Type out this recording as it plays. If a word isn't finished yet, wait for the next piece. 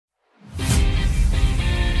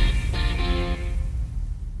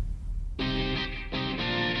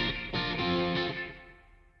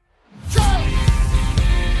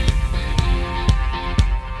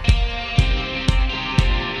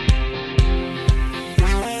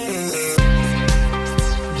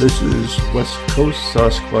This is West Coast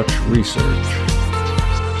Sasquatch Research.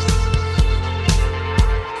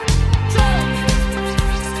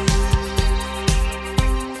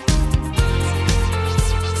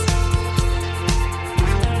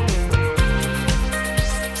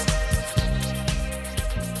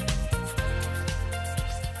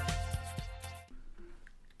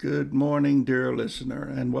 Good morning, dear listener,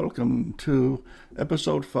 and welcome to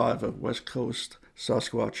episode 5 of West Coast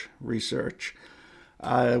Sasquatch Research.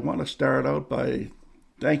 I want to start out by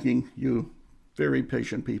thanking you very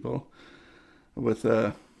patient people with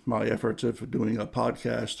my efforts of doing a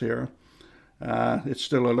podcast here. It's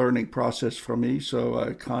still a learning process for me,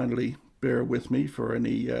 so kindly bear with me for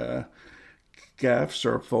any gaffes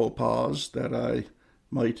or faux pas that I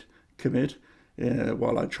might commit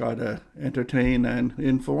while I try to entertain and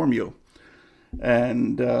inform you.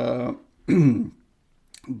 And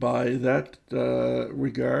by that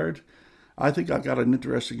regard, I think I've got an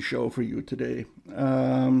interesting show for you today.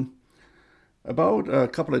 About a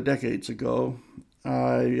couple of decades ago,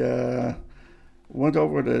 I went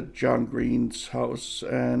over to John Green's house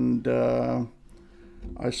and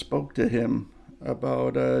I spoke to him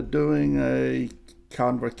about doing a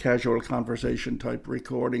casual conversation type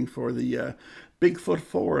recording for the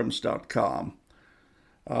BigfootForums.com,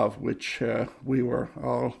 of which we were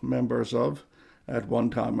all members of at one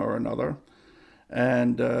time or another.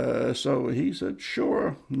 And so he said,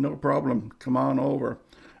 sure, no problem, come on over.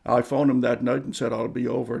 I phoned him that night and said, I'll be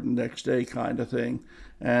over the next day kind of thing.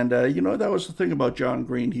 And, that was the thing about John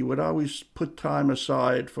Green. He would always put time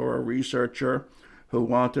aside for a researcher who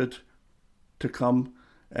wanted to come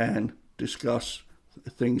and discuss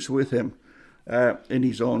things with him in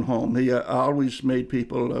his own home. He always made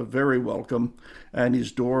people very welcome, and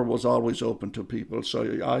his door was always open to people. So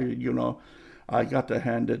I got to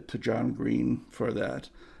hand it to John Green for that.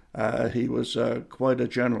 He was quite a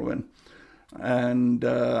gentleman. And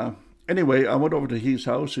anyway, I went over to his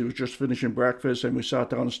house. He was just finishing breakfast, and we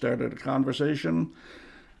sat down and started a conversation.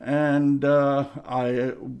 And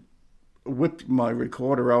I whipped my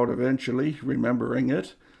recorder out eventually, remembering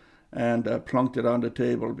it, and plunked it on the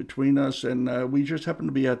table between us. And we just happened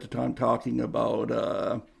to be at the time talking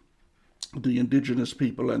about the indigenous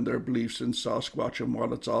people and their beliefs in Sasquatch and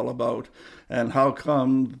what it's all about, and how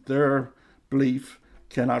come their belief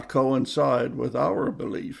cannot coincide with our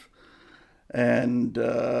belief. And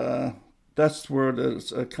that's where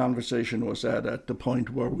the conversation was at the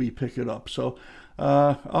point where we pick it up. So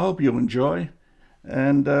I hope you enjoy.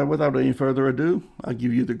 And without any further ado, I'll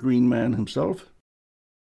give you the Green Man himself.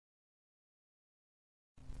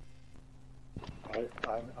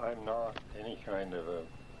 I'm not any kind of a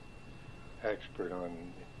expert on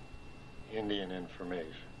Indian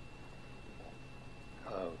information.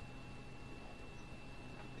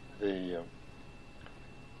 The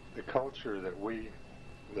culture that we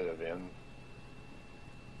live in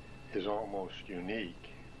is almost unique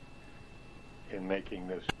in making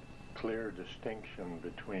this clear distinction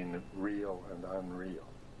between real and unreal.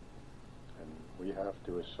 And we have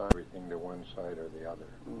to assign everything to one side or the other.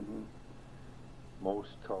 Mm-hmm.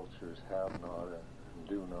 Most cultures have not and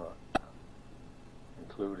do not,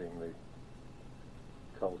 including the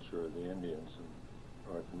culture of the Indians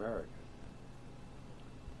in North America.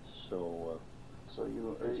 So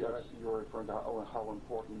you're referring to how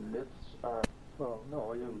important myths are? Well,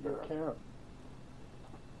 no, you can't.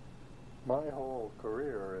 My whole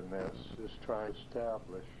career in this is trying to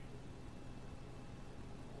establish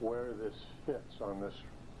where this fits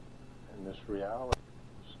in this reality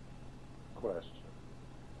question.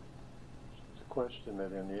 It's a question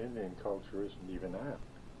that in the Indian culture isn't even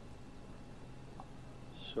asked.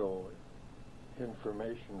 So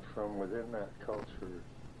information from within that culture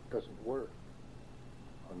doesn't work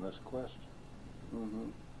on this question.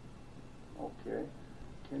 Mm-hmm. Okay.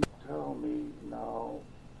 Can you tell me now,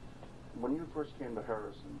 when you first came to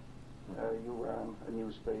Harrison, you ran a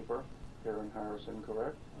newspaper here in Harrison,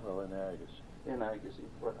 correct? Well, in Agassiz. In Agassiz,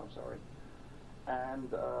 right, I'm sorry. And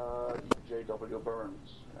J.W.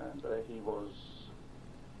 Burns, and he was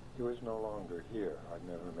no longer here. I've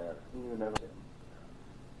never met him. You never met him.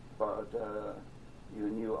 But you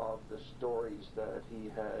knew of the stories that he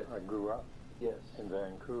had. I grew up in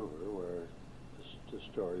Vancouver, where the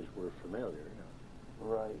stories were familiar.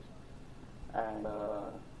 Right. And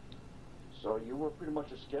so you were pretty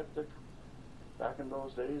much a skeptic back in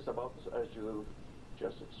those days about this, as you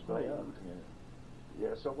just explained.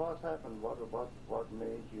 Yeah. So what happened? What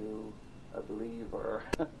made you a believer?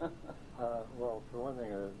 Well, for one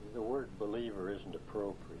thing, the word believer isn't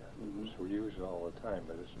appropriate. Mm-hmm. So we use it all the time,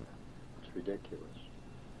 but it's ridiculous.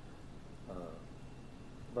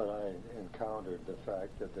 But I encountered the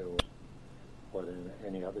fact that there was what in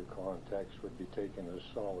any other context would be taken as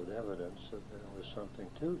solid evidence that there was something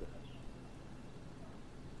to this.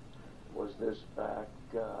 Was this back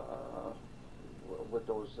with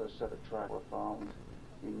those set of tracks were found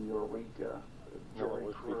in Eureka? No, it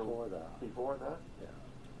was before that. Before that? Yeah.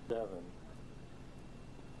 7.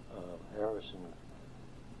 Harrison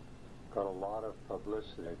got a lot of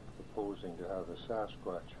publicity proposing to have a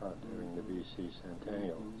Sasquatch hunt during the BC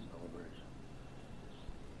Centennial celebration.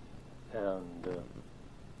 And a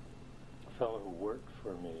fellow who worked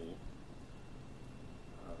for me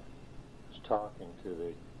was talking to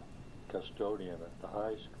the custodian at the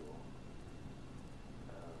high school.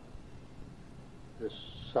 This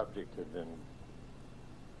subject had been,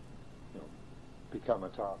 become a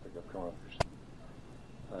topic of conversation.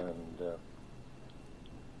 And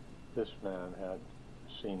this man had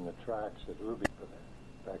seen the tracks at Ruby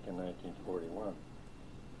back in 1941.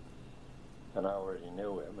 And I already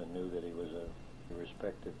knew him and knew that he was a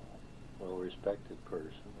well-respected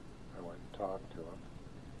person. I went and talked to him.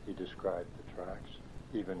 He described the tracks,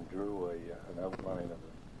 even drew an outline of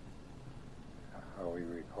how he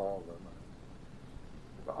recalled them.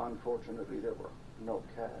 But unfortunately, there were no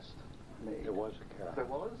cast made. There was a cast. There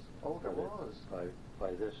was? Oh, there was.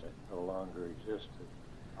 By this, it no longer existed.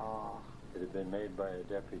 It had been made by a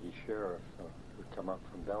deputy sheriff who'd come up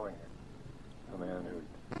from Bellingham, a man who'd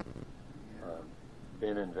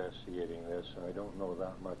been investigating this. I don't know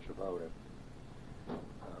that much about it.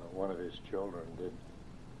 One of his children did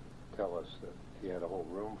tell us that he had a whole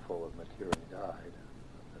room full of material. He died.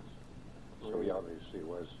 So he obviously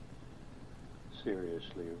was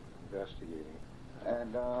seriously investigating.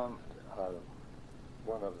 And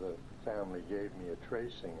one of the family gave me a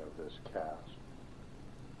tracing of this cast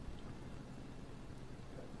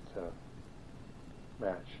that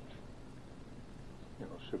matched,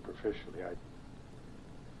 superficially.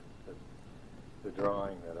 The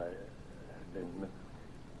drawing that I had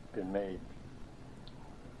been made,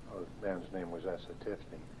 the man's name was Essa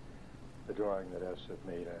Tiffany. The drawing that Essa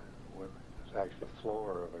made was actually the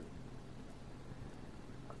floor of a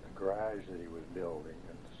garage that he was building,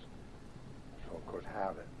 and so of course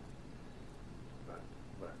have it.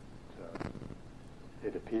 But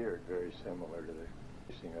it appeared very similar to the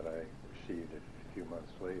tracing that I received a few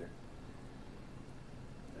months later.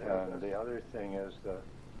 And the other thing is the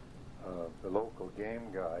local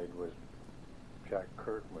game guide was Jack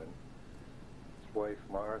Kirkman. His wife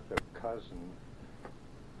Martha, cousin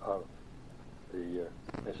of the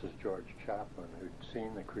Mrs. George Chapman, who'd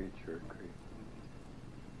seen the creature at Creek.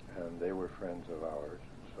 And they were friends of ours,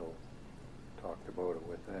 so talked about it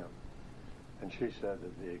with them. And she said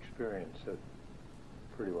that the experience had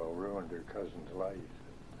pretty well ruined her cousin's life.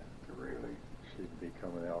 really, She'd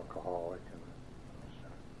become an alcoholic, and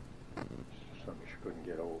it was something she couldn't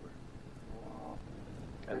get over. wow.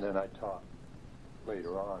 And then I taught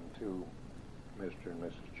later on to Mr. and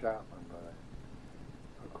Mrs. Chapman, but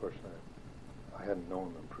of course I hadn't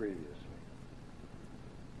known them previously.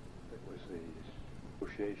 It was the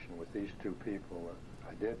association with these two people that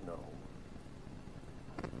I did know.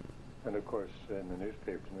 And of course, in the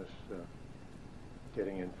newspaper business,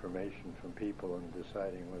 getting information from people and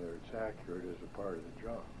deciding whether it's accurate is a part of the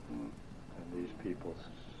job. And these people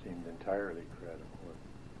seemed entirely credible.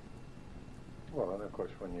 Well, and of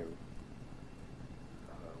course, when you,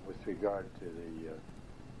 with regard to the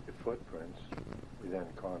footprints, we then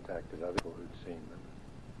contacted other people who'd seen them.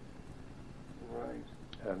 Right.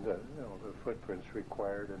 And the footprints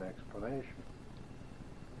required an explanation.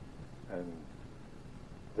 And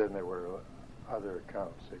then there were other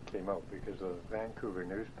accounts that came out because the Vancouver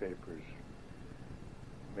newspapers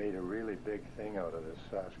made a really big thing out of this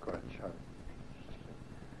Sasquatch hunt.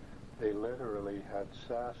 They literally had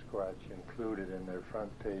Sasquatch included in their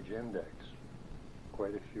front page index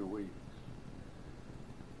quite a few weeks.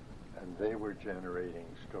 And they were generating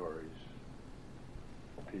stories.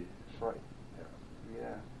 Right. Yeah.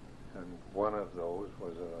 Yeah. And one of those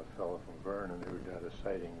was a fellow from Vernon who had a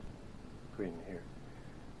sighting between here,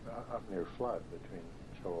 up near Flood, between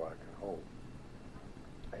Chilliwack and Hope.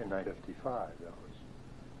 In 1955, that was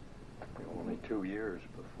only 2 years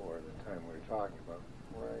before the time we were talking about.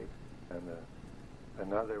 Right. And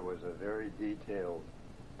another was a very detailed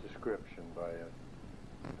description by a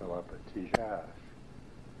fellow up at Tijash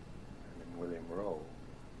and William Rowe.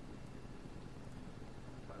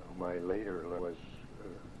 My later was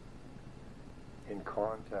in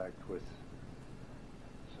contact with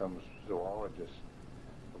some zoologist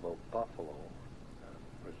about buffalo.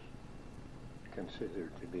 Was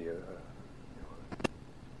considered to be a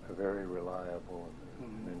very reliable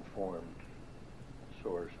and informed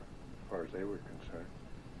source as they were concerned.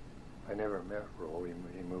 I never met Roe.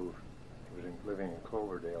 He moved. He was living in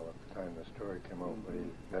Cloverdale at the time the story came out, but he was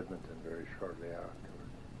in Edmonton very shortly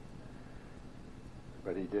afterwards.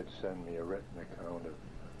 But he did send me a written account of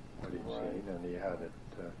what he'd seen, and he had it,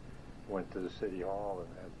 went to the city hall and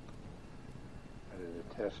had it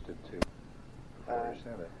attested to before he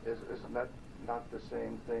sent it. Isn't that not the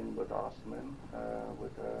same thing with Ostman?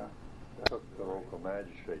 I took the local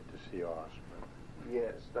magistrate to see Ostman.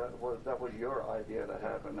 Yes, that was your idea to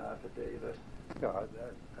have an affidavit. Yeah,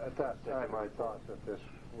 at that time I thought that this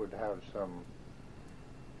would have some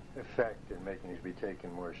effect in making these be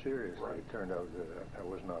taken more seriously. Right. It turned out that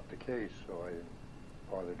was not the case, so I didn't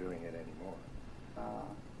bother doing it anymore.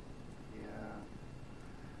 Yeah.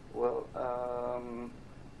 Well,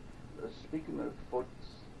 speaking of foots,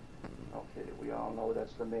 okay, we all know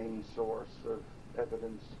that's the main source of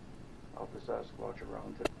evidence of the Sasquatch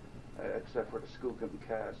around today, except for the Skookum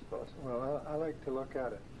cast, but... Well, I like to look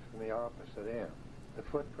at it from the opposite end. The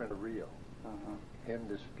footprints are real,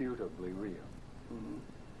 indisputably real. Mm-hmm.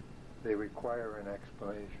 They require an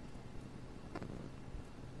explanation.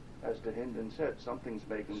 As the Hindon said, something's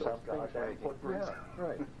making those goddamn footprints. Yeah,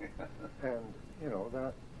 right. And, you know,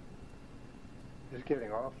 that is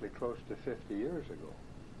getting awfully close to 50 years ago.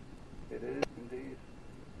 It is, indeed.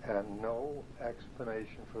 And no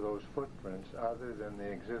explanation for those footprints other than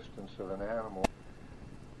the existence of an animal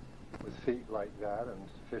with feet like that and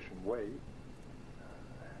sufficient weight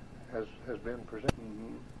has been presented.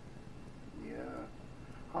 Mm-hmm. Yeah.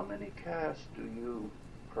 How many casts do you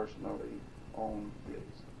personally own,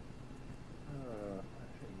 please? I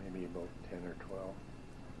think maybe about 10 or 12.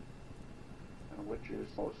 And which is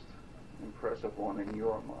the most impressive one in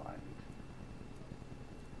your mind?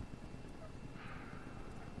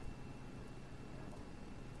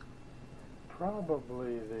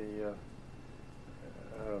 Probably the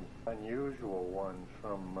unusual one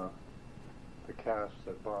from the cast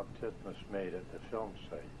that Bob Titmus made at the film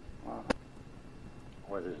site,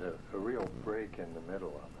 where there's a real break in the middle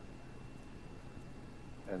of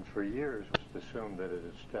it. And for years it was assumed that it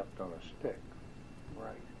had stepped on a stick.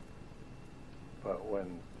 Right. But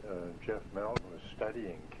when Jeff Melton was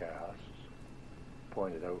studying casts,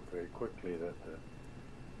 pointed out very quickly that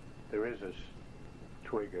there is a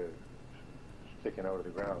twig sticking out of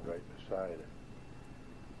the ground right beside it.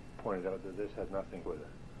 Pointed out that this had nothing with it.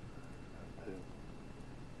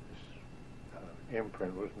 This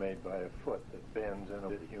imprint was made by a foot that bends in a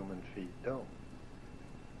way that human feet don't.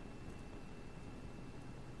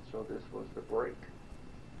 So this was the break.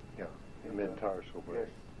 Yeah, the mid-tarsal break.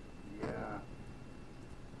 Yes. Yeah.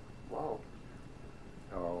 Wow.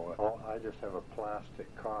 Oh, I just have a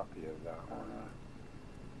plastic copy of that one.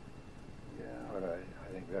 Yeah. But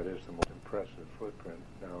I think that is the most impressive footprint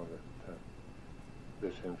now that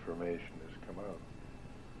this information has come out.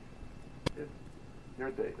 Your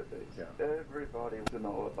database. Yeah. Everybody wants to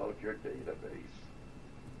know about your database.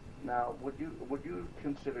 Now, would you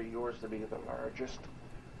consider yours to be the largest?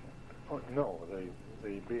 Oh, no,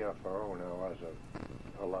 the BFRO now has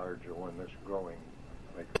a larger one that's growing.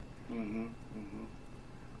 Like. Mm-hmm. Mm-hmm.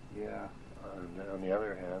 Yeah. And on the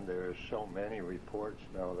other hand, there's so many reports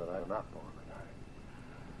now that I'm up on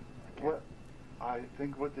it. Well, I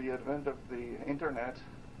think with the advent of the internet,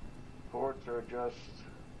 reports are just,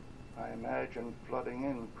 I imagine, flooding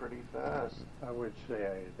in pretty fast. I would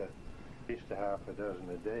say that at least a half a dozen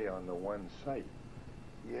a day on the one site.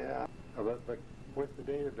 Yeah. But with the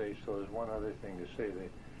database, though, there's one other thing to say.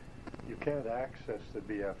 You can't access the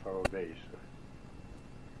BFRO base.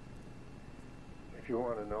 If you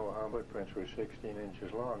want to know how footprints were 16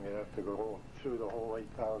 inches long, you have to go through the whole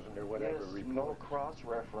 8,000 or whatever Yes, reports. no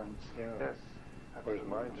cross-reference. Yeah. Yes. Whereas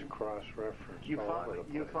mine's cross-referenced. You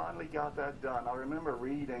finally got that done. I remember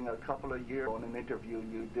reading a couple of years ago in an interview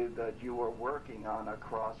you did that you were working on a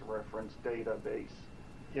cross-reference database.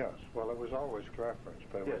 Yes, well, it was always referenced,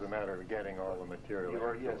 but it was Yes. a matter of getting all the material You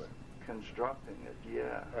were, into yes, it. constructing it,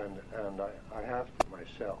 yeah. And I have to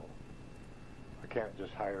myself. I can't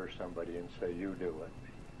just hire somebody and say, you do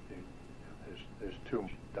it. There's too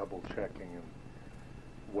much double-checking and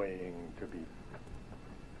weighing to be.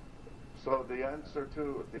 So the answer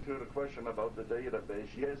to the question about the database,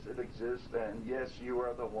 yes, it exists, and yes, you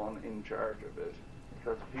are the one in charge of it.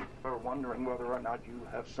 Because people are wondering whether or not you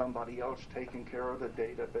have somebody else taking care of the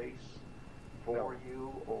database for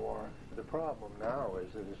you, or... The problem now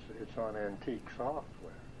is that it's on antique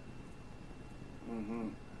software. Mm-hmm.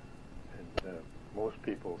 And most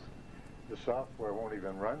people's, the software won't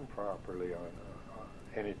even run properly on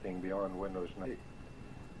anything beyond Windows 90.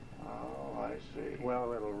 Oh, I see.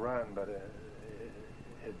 Well, it'll run, but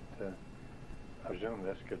presume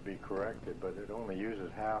this could be corrected, but it only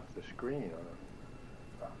uses half the screen on it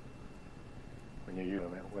when you use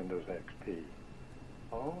Windows XP.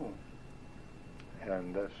 Oh.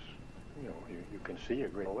 And this, you can see a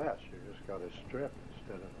great less. You just got a strip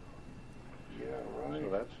instead of. Yeah, right. So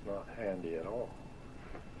that's not handy at all.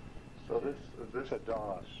 So this It's a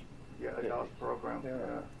DOS. Yeah, a DOS program.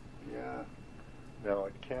 Yeah. Yeah. Now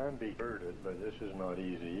it can be converted, but this is not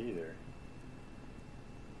easy either.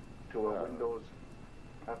 To a Windows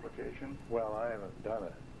application? Well, I haven't done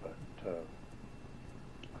it, but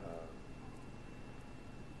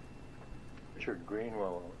Richard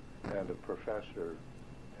Greenwell and a professor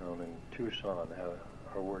down in Tucson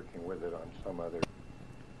are working with it on some other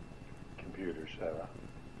computer setup.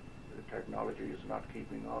 The technology is not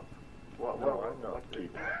keeping up. No, I'm not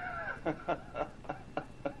keeping.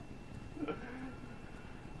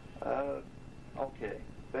 Okay,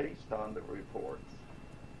 based on the reports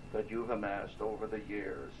that you've amassed over the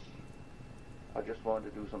years, I just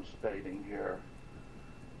wanted to do some stating here.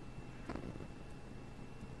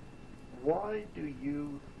 Why do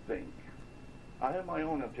you think, I have my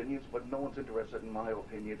own opinions, but no one's interested in my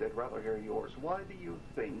opinion, they'd rather hear yours. Why do you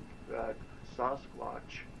think that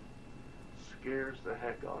Sasquatch scares the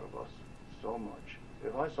heck out of us so much?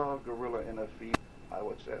 If I saw a gorilla in a field, I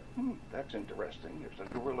would say, that's interesting, there's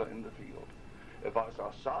a gorilla in the field. If I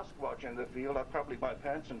saw Sasquatch in the field, I'd probably buy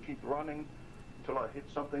pants and keep running till I hit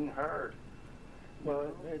something hard.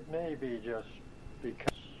 Well, it may be just because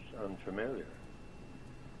it's unfamiliar.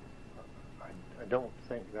 I don't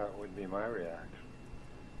think that would be my reaction.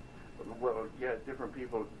 Well, yeah, different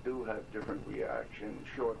people do have different reactions.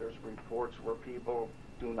 Sure, there's reports where people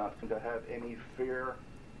do not seem to have any fear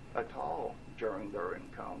at all during their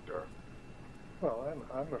encounter. Well,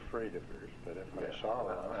 I'm afraid of hers, but if I saw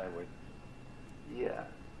one, I would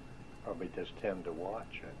probably just tend to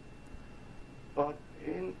watch it. But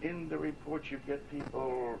in the reports you get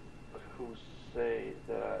people who say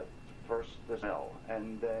that first the smell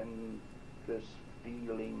and then this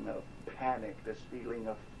feeling of panic, this feeling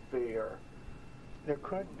of fear. There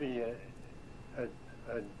could be a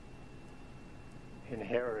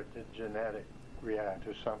inherited genetic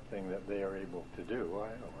reaction to something that they are able to do. I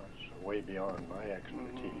don't know, it's way beyond my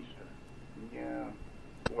expertise. Yeah.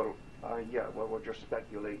 Well, we're just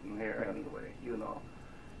speculating here anyway.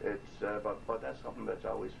 It's but that's something that's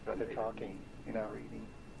always fascinated me in reading.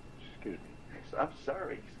 Excuse me. I'm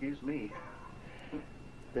sorry. Excuse me.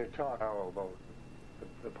 They're talking now about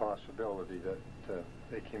the possibility that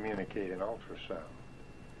they communicate in ultrasound.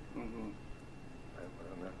 Mm-hmm.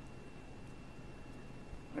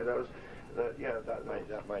 And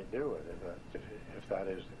that might do it if that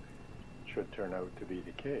should turn out to be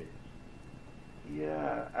the case.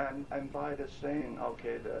 Yeah, and by the saying,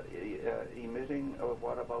 okay, the emitting of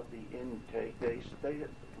what about the intake? They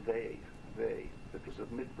because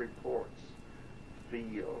of mid-reports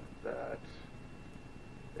feel that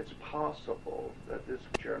it's possible that this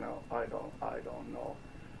journal, I don't know,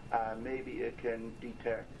 maybe it can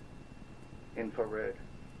detect infrared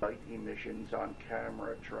light emissions on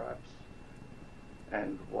camera traps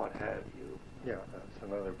and what have you. Yeah, that's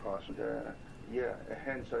another possibility.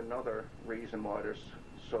 Hence another reason why there's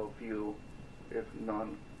so few, if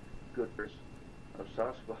none, gooders of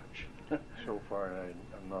Sasquatch. So far,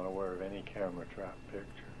 I'm not aware of any camera trap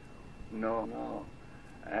picture. No.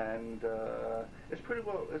 And it's pretty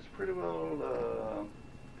well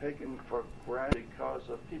taken for granted because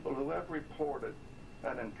of people who have reported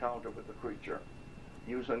an encounter with the creature,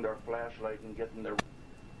 using their flashlight and getting their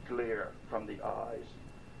glare from the eyes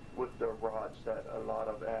with the rods that a lot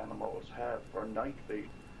of animals have for night vision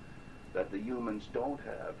that the humans don't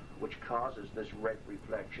have, which causes this red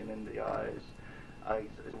reflection in the eyes. I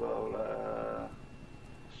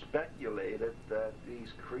speculated that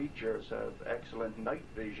these creatures have excellent night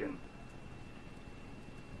vision,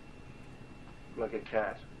 like a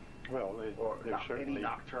cat. Well, any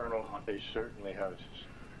nocturnal hunt. They certainly have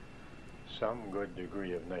some good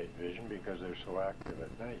degree of night vision because they're so active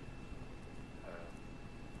at night.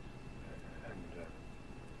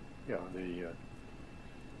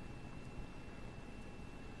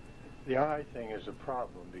 The eye thing is a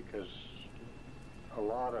problem because a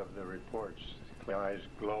lot of the reports, the eyes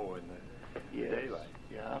glow in the daylight.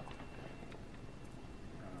 Yeah.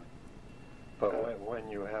 But when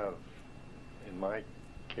you have, in my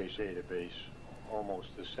case database,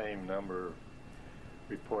 almost the same number of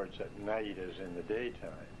reports at night as in the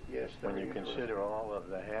daytime. Yes. When you consider all of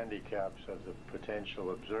the handicaps of the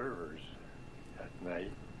potential observers at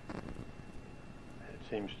night, it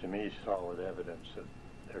seems to me solid evidence that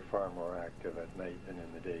they're far more active at night than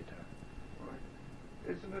in the daytime. Right.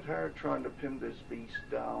 Isn't it hard trying to pin this beast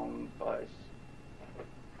down by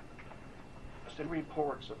the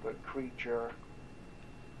reports of the creature?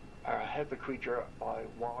 Had the creature by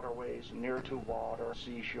waterways, near to water,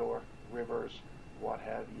 seashore, rivers, what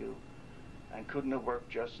have you, and couldn't have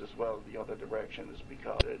worked just as well the other direction, is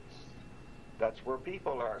because that's where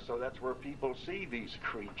people are, so that's where people see these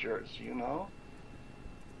creatures, you know?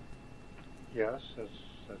 Yes,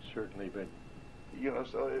 that's certainly been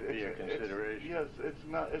So a consideration. Yes, it's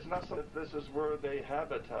not so that this is where they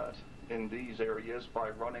habitat in these areas by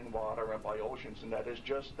running water and by oceans, and that is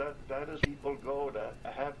just that is people go to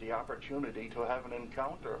have the opportunity to have an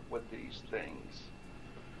encounter with these things.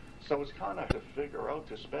 So it's kind of to figure out,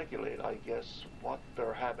 to speculate, I guess, what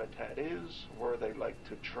their habitat is, where they like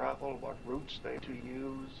to travel, what routes they to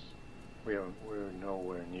use. We're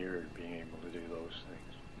nowhere near being able to do those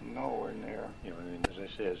things. Nowhere near. And as I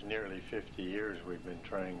say, it's nearly 50 years we've been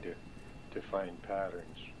trying to find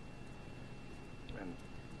patterns. And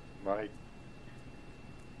my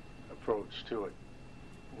approach to it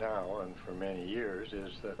now, and for many years,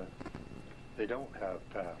 is that they don't have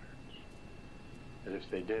patterns. That if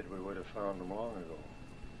they did, we would have found them long ago.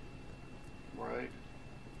 Right.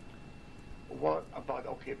 What about,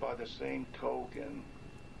 by the same token,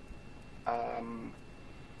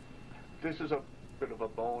 this is a bit of a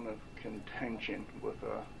bone of contention with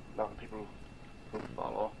a lot of people who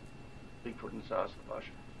follow Bigfoot and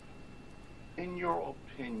Sasquatch. In your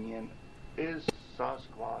opinion, is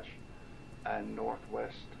Sasquatch a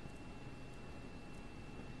Northwest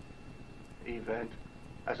event,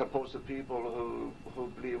 as opposed to people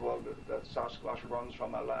who believe, well, that Sasquatch runs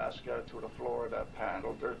from Alaska to the Florida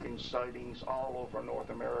Panhandle? There have been sightings all over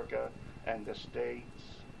North America and the States.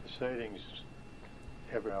 The sightings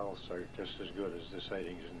everywhere else are just as good as the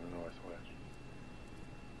sightings in the Northwest.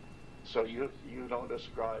 So you don't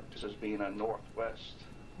describe this as being a Northwest?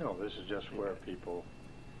 No, this is just where people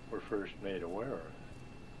were first made aware of it.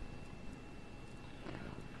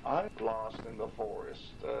 I'm lost in the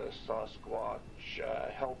forest, Sasquatch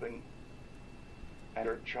helping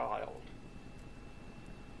their child.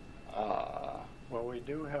 Well, we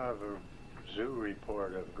do have a zoo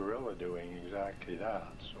report of gorilla doing exactly that.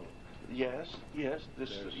 So yes, this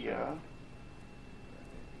is, yeah.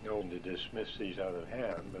 No one to dismiss these out of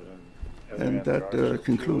hand, but and that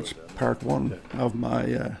concludes part one of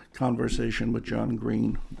my conversation with John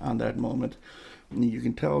Green on that moment. You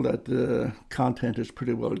can tell that the content is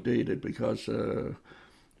pretty well dated, because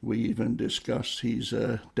we even discussed his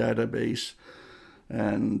database,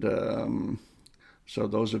 and so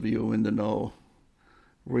those of you in the know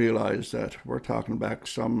realize that we're talking back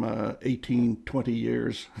some 18, 20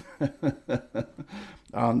 years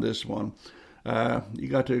on this one. You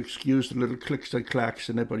got to excuse the little clicks and clacks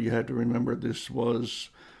in it, but you had to remember this was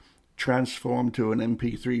transformed to an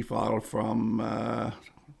MP3 file from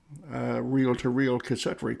reel-to-reel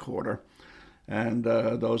cassette recorder, and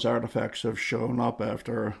those artifacts have shown up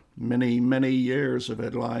after many years of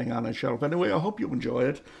it lying on a shelf. Anyway, I hope you enjoy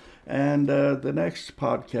it, and the next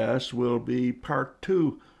podcast will be part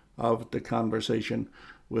 2 of the conversation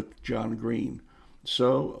with John Green.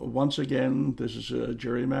 So once again, this is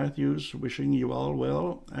Jerry Matthews wishing you all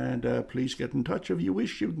well, and please get in touch if you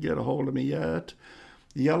wish. You can get a hold of me at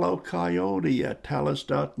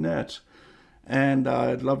yellowcoyote@talis.net. And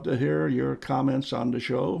I'd love to hear your comments on the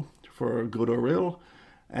show, for good or ill.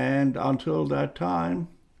 And until that time,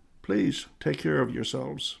 please take care of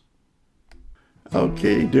yourselves.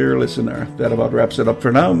 Okay, dear listener, that about wraps it up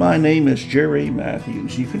for now. My name is Jerry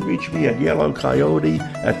Matthews. You can reach me at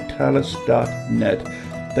yellowcoyote@talis.net.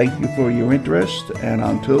 Thank you for your interest, and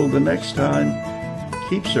until the next time,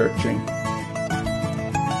 keep searching.